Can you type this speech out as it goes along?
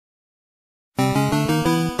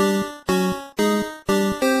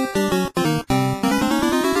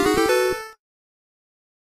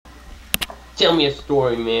Tell me a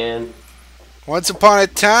story, man. Once upon a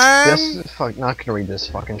time. Fuck, not gonna read this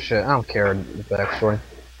fucking shit. I don't care the backstory.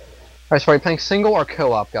 Alright, so are you playing single or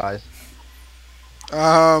co-op, guys?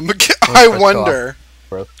 I wonder.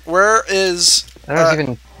 Where is?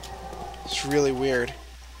 Even. It's really weird.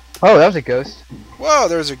 Oh, that was a ghost. Whoa,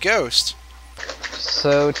 there's a ghost.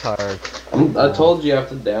 So tired. I told you have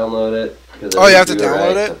to download it. Oh, you have to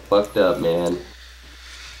download it? Fucked up, man.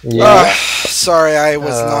 Yeah. Sorry, I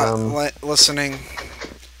was not listening.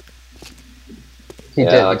 He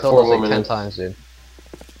did. Like He told us like 10 minutes. times, dude.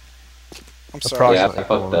 I'm sorry. Yeah, I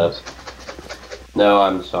fucked up. No,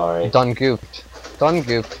 I'm sorry. Done goofed. Done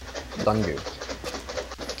goofed. Done goofed.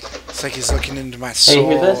 It's like he's looking into my soul. Hey,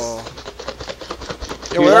 hear this?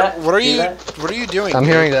 Yeah, what are you doing? I'm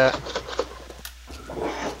hearing that.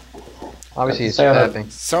 Obviously he's tapping.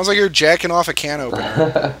 Sounds like you're jacking off a can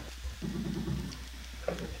opener.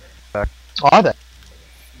 Are they?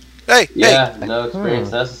 Hey, Yeah, hey! no experience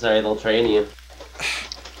necessary. They'll train you.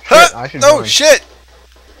 Huh? Oh shit!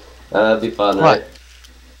 That'd be fun, What?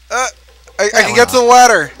 right? I can get to the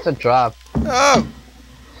ladder. It's a drop. Oh.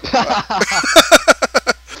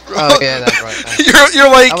 Oh yeah, that's right. You're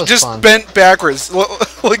like just fun. bent backwards.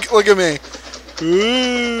 Look at me.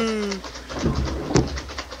 Ooh.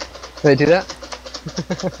 Did I do that?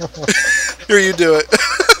 Here, you do it.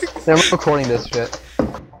 Yeah, I'm recording this shit.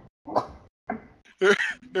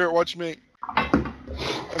 Here, watch me. Am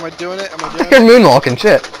I doing it? Am I doing You're it? moonwalking,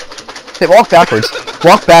 shit. Hey, walk backwards.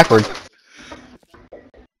 Walk backward.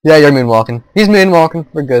 Yeah, you're moonwalking. He's moonwalking.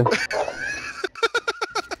 We're good.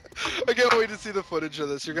 I can't wait to see the footage of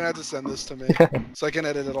this. You're gonna have to send this to me so I can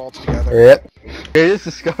edit it all together. Yep. It is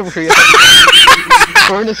Discovery.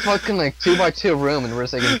 We're in this fucking like 2x2 room and we're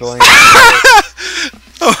just like enjoying it.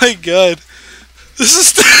 Oh my god. This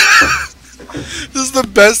is this is the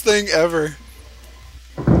best thing ever.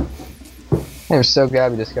 I'm so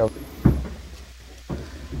glad we discovered.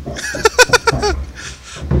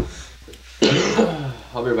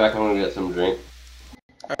 I'll be back. I'm gonna get some drink.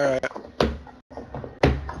 Alright.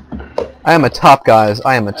 I am a top, guys.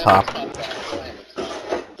 I am a top.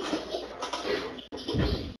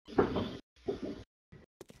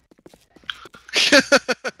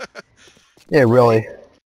 Yeah, really.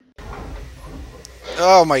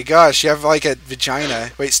 Oh my gosh, you have like a vagina.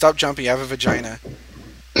 Wait, stop jumping, you have a vagina.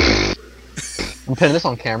 I'm putting this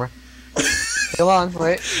on camera. Hold on,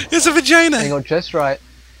 wait. It's a vagina! Angle just right.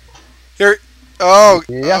 Here. Oh,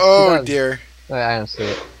 Yes, oh it does. dear. Wait, I don't see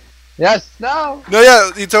it. Yes, no! No,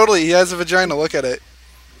 yeah, he has a vagina, look at it.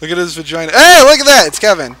 Look at his vagina. Hey, look at that, it's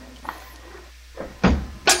Kevin.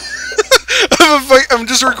 I'm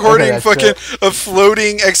just recording fucking a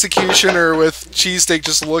floating executioner with Cheesesteak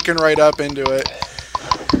just looking right up into it.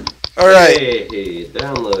 Alright. Hey,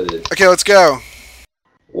 downloaded. Okay, let's go.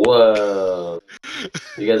 Whoa.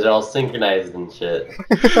 You guys are all synchronized and shit.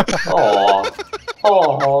 Aww.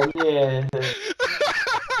 Oh, yeah.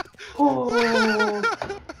 Oh.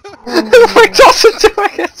 Like Dawson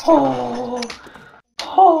doing it! Oh.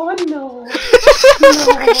 Oh, no.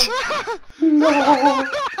 No.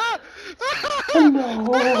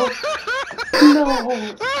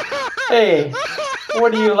 No. Hey,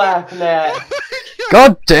 what are you laughing at?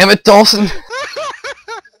 God damn it, Dawson!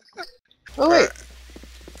 Oh wait.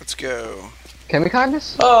 Let's go. Can we climb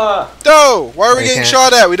this? No! Why are we We getting can't.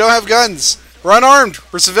 shot at? We don't have guns. We're unarmed. We're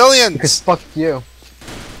Because civilians. fuck you.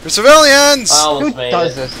 We're civilians! I Who almost made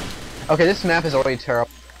does it. this? Okay, this map is already terrible.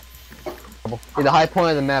 Yeah, the high point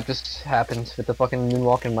of the map just happened with the fucking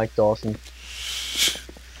moonwalking Mike Dawson.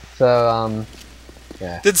 So,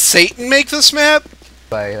 yeah. Did Satan make this map?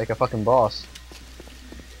 By like a fucking boss.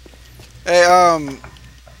 Hey,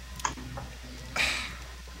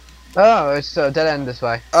 Oh, it's a dead end this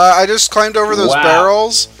way. I just climbed over those Wow.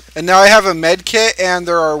 barrels, and now I have a med kit, and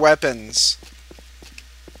there are weapons.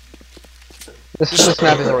 This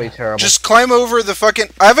map is already terrible. Just climb over the fucking...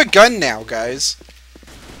 I have a gun now, guys.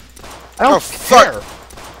 I don't Oh, fuck. care.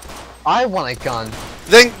 I want a gun.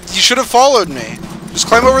 Then you should have followed me. Just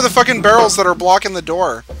climb over the fucking barrels that are blocking the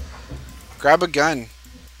door. Grab a gun.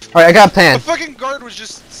 Alright, I got a A plan. fucking guard was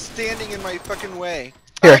just standing in my fucking way.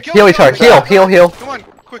 Here, Alright, kill heal him, each other. kill him. Heal. Come on,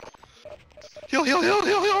 quick. Heal.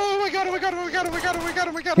 Oh my god, oh my god, oh my god, oh my god, oh my god,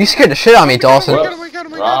 oh my god. You scared the shit out of me, Dawson. Oh my god, oh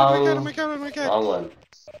my god, oh my god, oh my god, oh my god. Wrong one.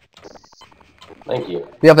 Thank you.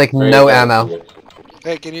 We have like no ammo.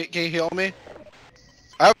 Hey, can you heal me?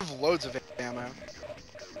 I have loads of ammo.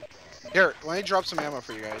 Here, let me drop some ammo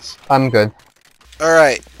for you guys. I'm good.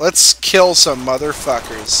 Alright, let's kill some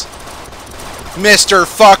motherfuckers. Mr.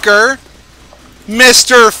 Fucker!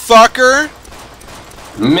 Mr. Fucker!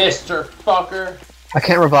 Mr. Fucker. I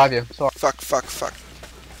can't revive you. Sorry. Fuck.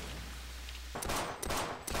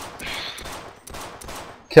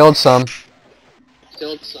 Killed some.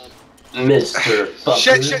 Mr. Fucker.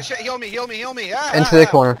 Shit, heal me. Ah, Into the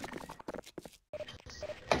corner.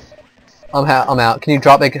 I'm out. Can you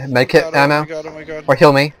drop medkit ammo? Oh my god. Or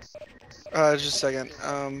heal me? Just a second.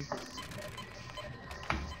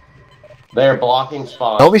 They're blocking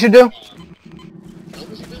spawn. Know what we should do?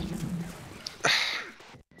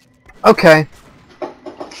 Okay.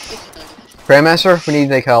 Grandmaster, we need to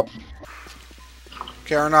take help.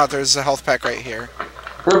 Okay, or not, there's a health pack right here.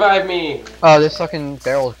 Revive me. Oh, this fucking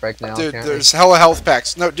barrel's break now. Dude, apparently. there's hella health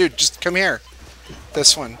packs. No, dude, just come here.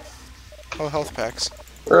 This one. Hella health packs.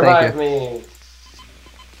 Revive me.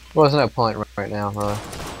 Well, there's no point right now, really.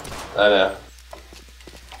 I know.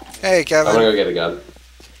 Hey, I'm Kevin. gonna go get a gun.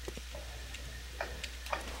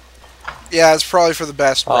 Yeah, it's probably for the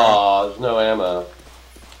best, bro. Aw, there's no ammo.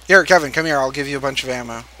 Here, Kevin, come here. I'll give you a bunch of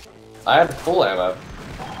ammo. I had full ammo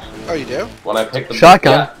Oh, you do? when I picked up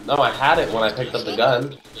Shotgun. Yeah, no, I had it when I picked up the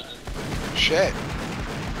gun. Shit.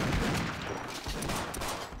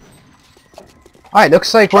 Alright,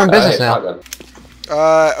 looks like we're in business now. Shotgun.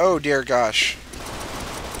 Oh dear gosh.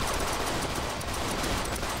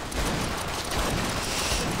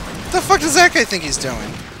 What the fuck does that guy think he's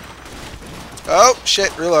doing? Oh,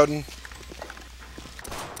 shit, reloading.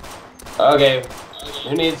 Okay,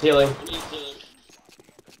 who needs healing?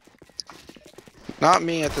 Not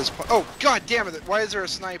me at this point. Oh, god damn it. Why is there a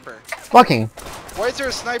sniper? Fucking. Why is there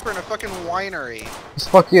a sniper in a fucking winery? Just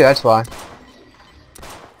fuck you, that's why.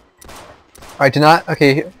 Alright, do not.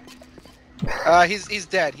 Okay. He's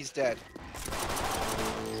dead. He's dead.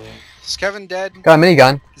 Is Kevin dead? Got a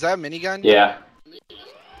minigun. Is that a minigun? Yeah.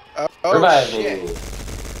 Oh, Revive shit. me.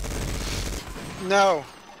 No.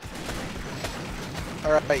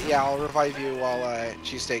 Alright, yeah, I'll revive you while,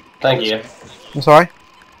 Cheesesteak. Thank you. I'm sorry?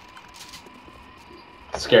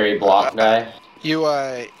 Scary block guy. You,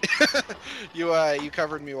 you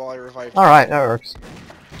covered me while I revived you. Alright, that works.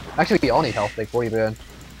 Actually, we all need health, like, what are you doing?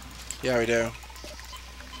 Yeah, we do.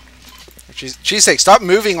 Cheesesteak, stop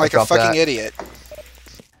moving like a drop fucking that. idiot.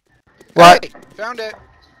 What? Hey, found it.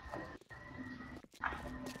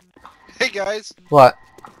 Hey, guys. What?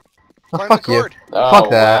 Oh, Climb fuck the you. cord. Oh, Fuck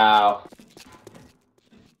that. wow.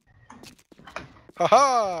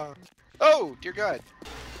 Haha. Oh, dear God.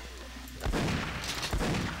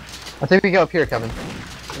 I think we go up here, Kevin.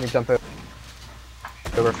 Let me jump over.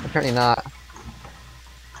 Apparently not.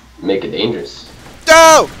 Make it dangerous.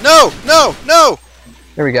 No! No! No! No!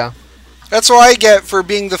 Here we go. That's what I get for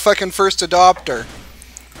being the fucking first adopter.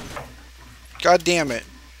 God damn it.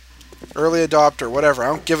 Early adopter, whatever. I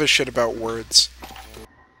don't give a shit about words.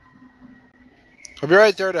 I'll be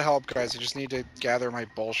right there to help, guys. I just need to gather my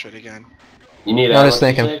bullshit again. You need I ammo, was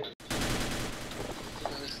thinking. Cheesesteak?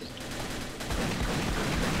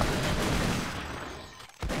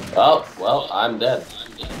 Oh, well, I'm dead.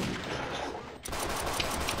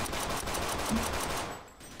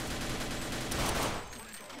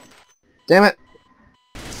 Damn it!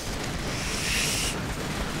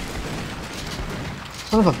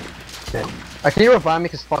 Son of a... Shit. Can you revive me?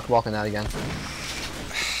 Cause fuck walking out again.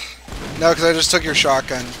 No, because I just took your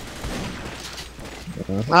shotgun.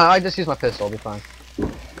 I just use my pistol, I'll be fine.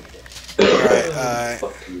 Alright,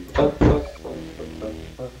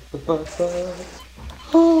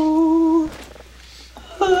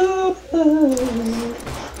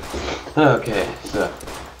 Okay, so.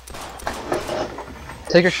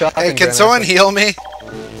 Take your shot. Hey, can someone heal me?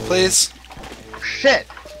 Please? Shit!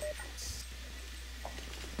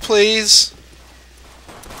 Please?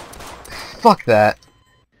 Fuck that.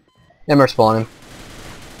 Emmer spawning.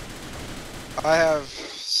 I have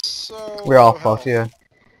so... We're all help. fucked, yeah.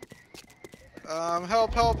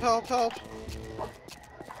 Help, help, help, help.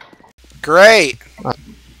 Great!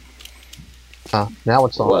 Oh, now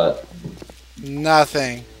what's on? What?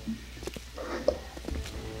 Nothing.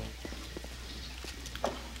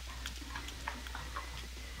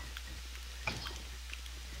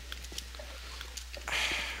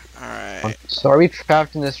 Alright. So are we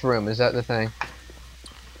trapped in this room? Is that the thing?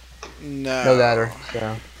 No. No ladder,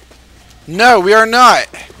 so... No, we are not!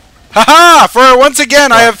 Haha! For once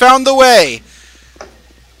again, I have found the way!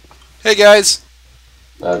 Hey, guys.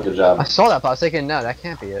 Good job. I saw that, but I was thinking, no, that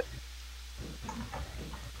can't be it.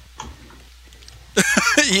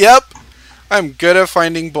 Yep. I'm good at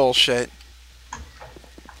finding bullshit.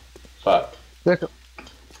 Fuck. Look,